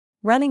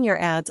Running your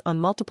ads on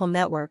multiple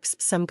networks,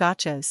 some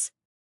gotchas.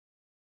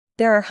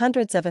 There are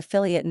hundreds of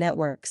affiliate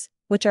networks,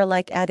 which are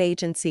like ad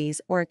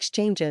agencies or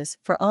exchanges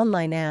for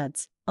online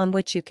ads, on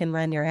which you can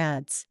run your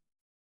ads.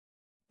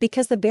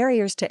 Because the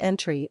barriers to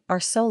entry are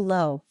so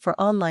low for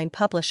online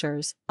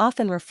publishers,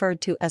 often referred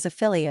to as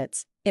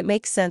affiliates, it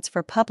makes sense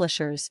for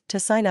publishers to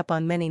sign up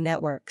on many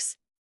networks.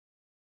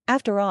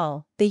 After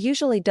all, they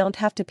usually don't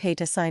have to pay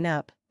to sign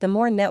up. The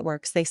more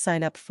networks they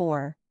sign up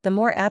for, the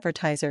more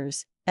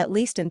advertisers, at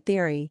least in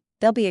theory,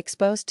 they'll be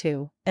exposed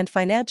to, and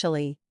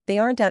financially, they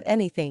aren't out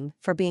anything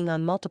for being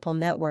on multiple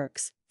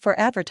networks. For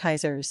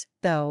advertisers,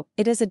 though,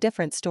 it is a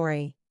different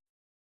story.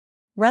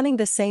 Running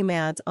the same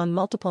ads on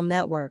multiple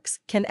networks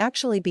can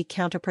actually be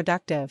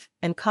counterproductive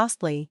and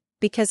costly,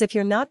 because if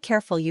you're not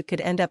careful you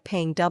could end up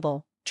paying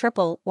double,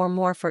 triple, or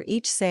more for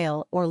each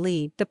sale or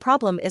lead. The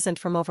problem isn't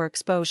from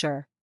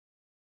overexposure.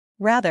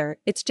 Rather,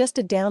 it's just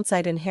a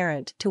downside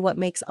inherent to what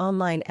makes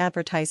online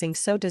advertising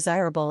so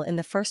desirable in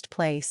the first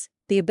place: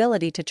 the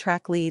ability to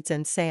track leads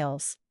and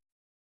sales.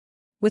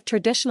 With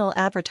traditional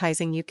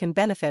advertising you can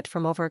benefit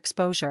from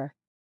overexposure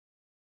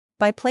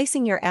by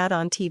placing your ad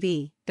on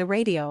TV, the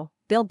radio,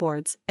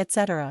 billboards,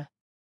 etc.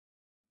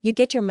 You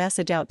get your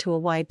message out to a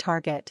wide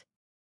target.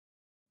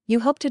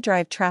 You hope to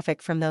drive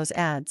traffic from those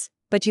ads,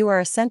 but you are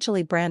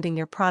essentially branding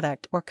your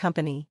product or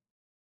company.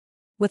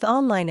 With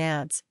online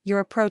ads, your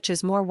approach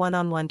is more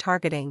one-on-one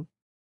targeting.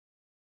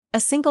 A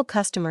single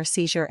customer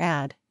sees your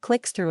ad,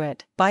 clicks through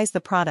it, buys the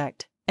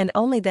product, and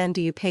only then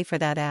do you pay for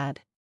that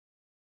ad.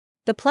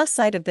 The plus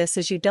side of this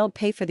is you don't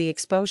pay for the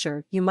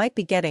exposure you might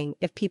be getting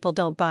if people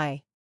don't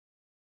buy.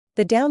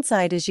 The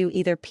downside is you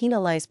either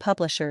penalize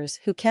publishers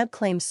who can't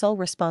claim sole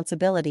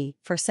responsibility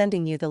for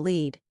sending you the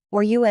lead,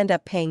 or you end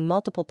up paying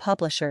multiple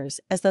publishers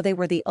as though they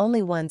were the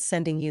only ones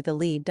sending you the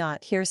lead.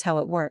 Here's how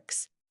it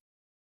works.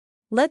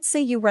 Let's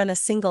say you run a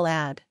single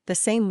ad, the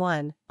same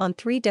one, on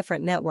 3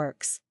 different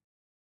networks.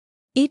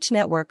 Each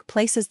network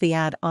places the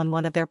ad on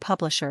one of their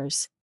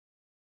publishers.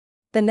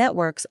 The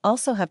networks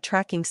also have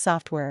tracking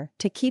software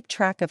to keep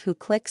track of who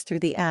clicks through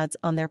the ads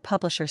on their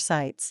publisher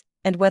sites,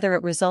 and whether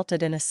it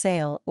resulted in a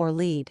sale or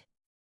lead.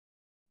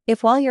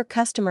 If while your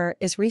customer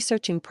is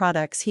researching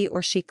products he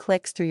or she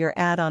clicks through your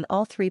ad on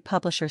all 3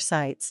 publisher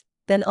sites,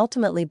 then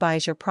ultimately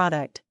buys your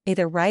product,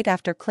 either right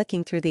after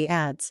clicking through the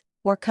ads,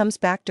 or comes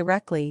back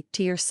directly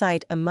to your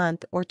site a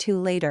month or 2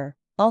 later,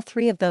 all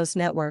 3 of those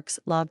networks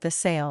log the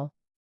sale.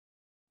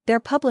 Their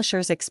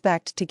publishers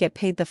expect to get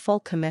paid the full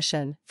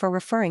commission for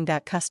referring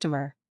that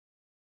customer.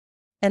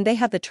 And they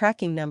have the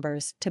tracking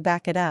numbers to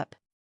back it up.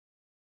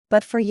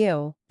 But for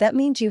you, that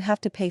means you have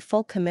to pay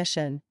full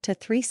commission to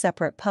 3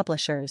 separate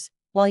publishers,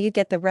 while you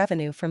get the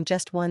revenue from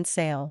just one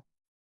sale.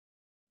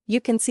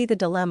 You can see the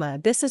dilemma.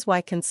 This is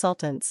why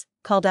consultants,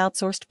 called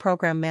outsourced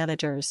program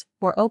managers,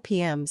 or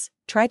OPMs,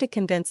 try to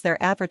convince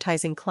their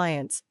advertising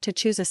clients to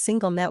choose a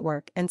single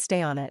network and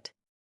stay on it.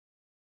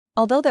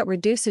 Although that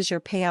reduces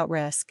your payout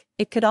risk,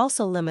 it could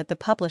also limit the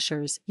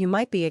publishers you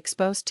might be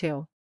exposed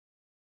to.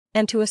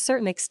 And to a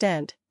certain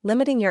extent,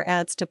 limiting your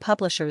ads to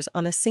publishers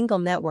on a single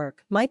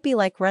network might be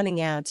like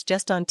running ads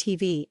just on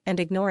TV and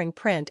ignoring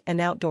print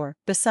and outdoor.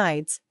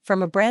 Besides,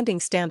 from a branding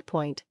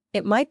standpoint,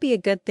 it might be a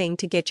good thing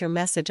to get your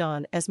message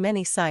on as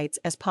many sites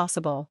as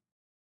possible.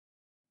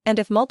 And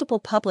if multiple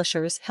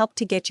publishers help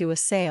to get you a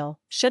sale,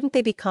 shouldn't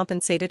they be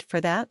compensated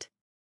for that?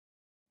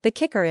 The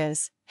kicker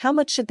is, how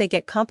much should they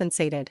get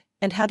compensated,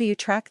 and how do you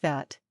track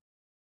that?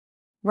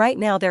 Right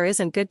now there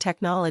isn't good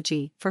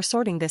technology for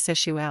sorting this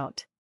issue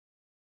out.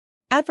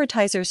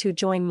 Advertisers who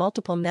join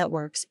multiple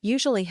networks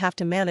usually have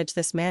to manage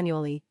this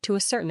manually to a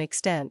certain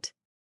extent.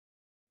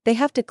 They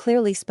have to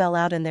clearly spell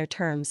out in their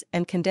terms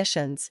and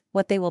conditions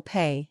what they will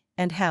pay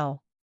and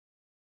how.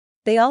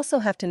 They also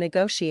have to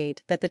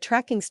negotiate that the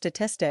tracking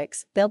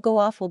statistics they'll go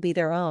off will be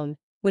their own,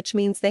 which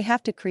means they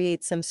have to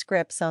create some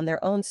scripts on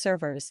their own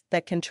servers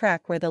that can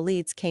track where the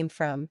leads came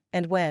from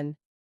and when.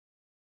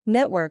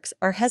 Networks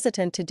are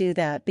hesitant to do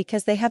that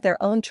because they have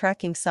their own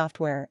tracking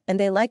software and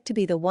they like to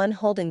be the one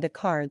holding the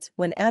cards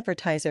when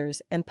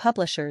advertisers and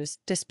publishers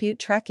dispute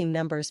tracking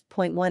numbers.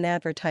 Point 1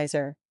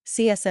 Advertiser,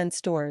 CSN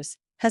Stores,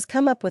 has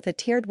come up with a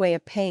tiered way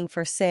of paying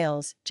for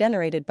sales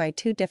generated by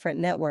 2 different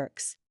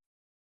networks.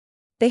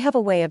 They have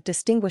a way of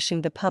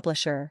distinguishing the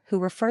publisher who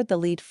referred the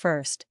lead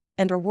first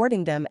and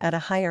rewarding them at a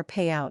higher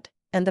payout,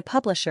 and the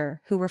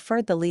publisher who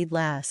referred the lead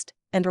last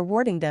and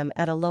rewarding them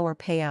at a lower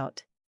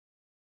payout.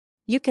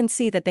 You can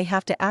see that they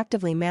have to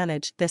actively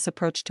manage this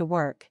approach to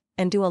work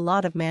and do a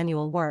lot of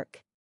manual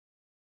work.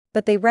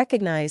 But they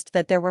recognized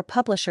that there were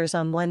publishers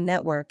on one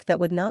network that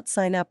would not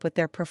sign up with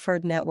their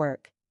preferred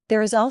network.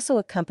 There is also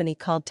a company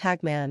called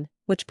Tagman,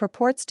 which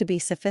purports to be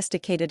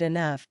sophisticated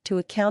enough to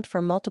account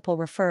for multiple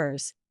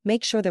referrers,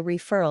 make sure the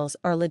referrals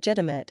are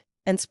legitimate,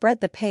 and spread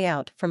the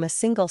payout from a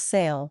single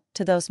sale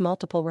to those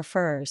multiple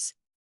referrers.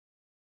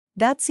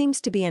 That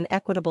seems to be an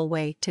equitable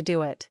way to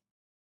do it.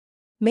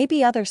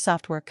 Maybe other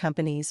software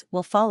companies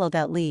will follow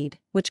that lead,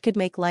 which could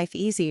make life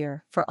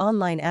easier for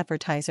online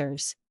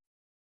advertisers.